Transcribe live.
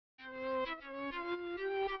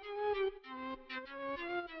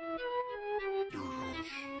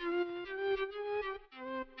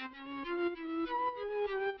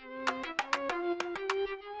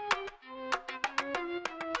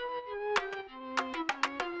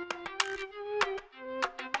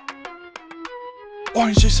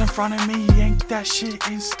Orange juice in front of me, yank that shit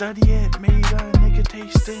and study it. Made a nigga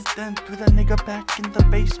taste it, then threw that nigga back in the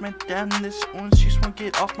basement. Damn, this orange juice won't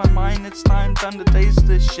get off my mind, it's time to taste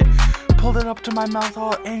this shit. Pulled it up to my mouth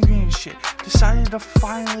all angry and shit. Decided to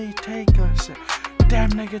finally take a sip. Damn,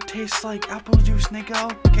 nigga, tastes like apple juice,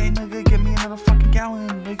 nigga. Okay, nigga, give me another fucking gallon,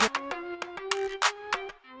 nigga.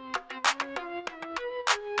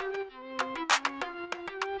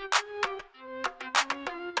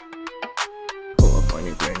 Pull up on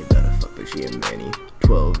your granny, better fuck, but she a manny.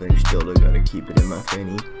 12-inch dildo, gotta keep it in my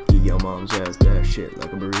fanny. Eat your mom's ass, that shit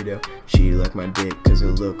like a burrito. She like my dick, cause it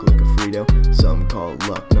look like a Frito. Some call it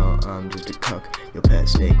luck, nah, I'm just a cuck. Your pet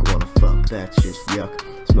snake wanna fuck, that's just yuck.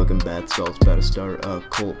 Smoking bath salts, about to start a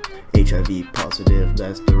cult. HIV positive,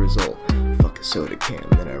 that's the result. Fuck a soda can,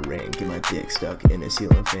 then I ran. Get my dick stuck in a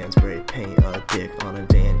ceiling fan. Spray paint a dick on a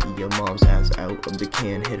van. Eat your mom's ass out of the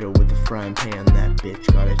can. Hit her with a frying pan, that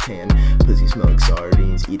bitch got a tan. Pussy smoke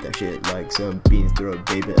sardines, eat that shit like some beans. Throw a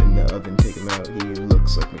baby in the oven, take him out. He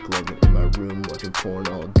looks like McLovin in my room, watching porn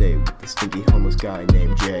all day with the stinky homeless guy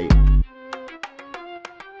named Jay.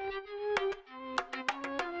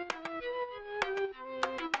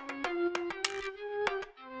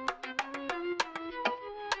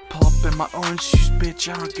 Pulp in my orange juice,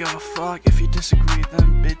 bitch, I don't give a fuck. If you disagree,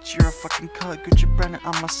 then bitch, you're a fucking cuck. Gucci branded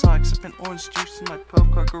on my socks. Sipping orange juice in my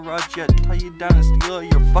Pulp car garage. Yeah, tie you down and steal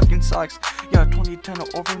your fucking socks. Yeah, 2010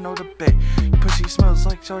 over, no debate. Your pussy smells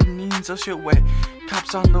like sardines, oh shit, wait.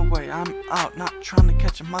 Cops on the way, I'm out, not trying to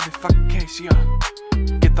catch a motherfucking case, yeah.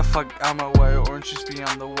 Get the fuck out my way, orange juice be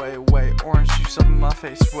on the way, wait. Orange juice up in my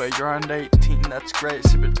face, wait. You're under 18, that's great.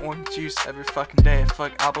 Sipping orange juice every fucking day.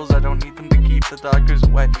 Fuck apples, I don't need them to keep the doctors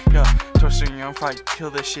away. Yeah, toasting young fried, kill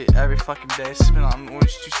this shit every fucking day. Sipping on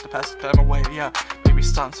orange juice to pass the time away, yeah. Maybe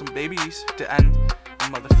start some babies to end the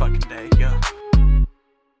motherfucking day.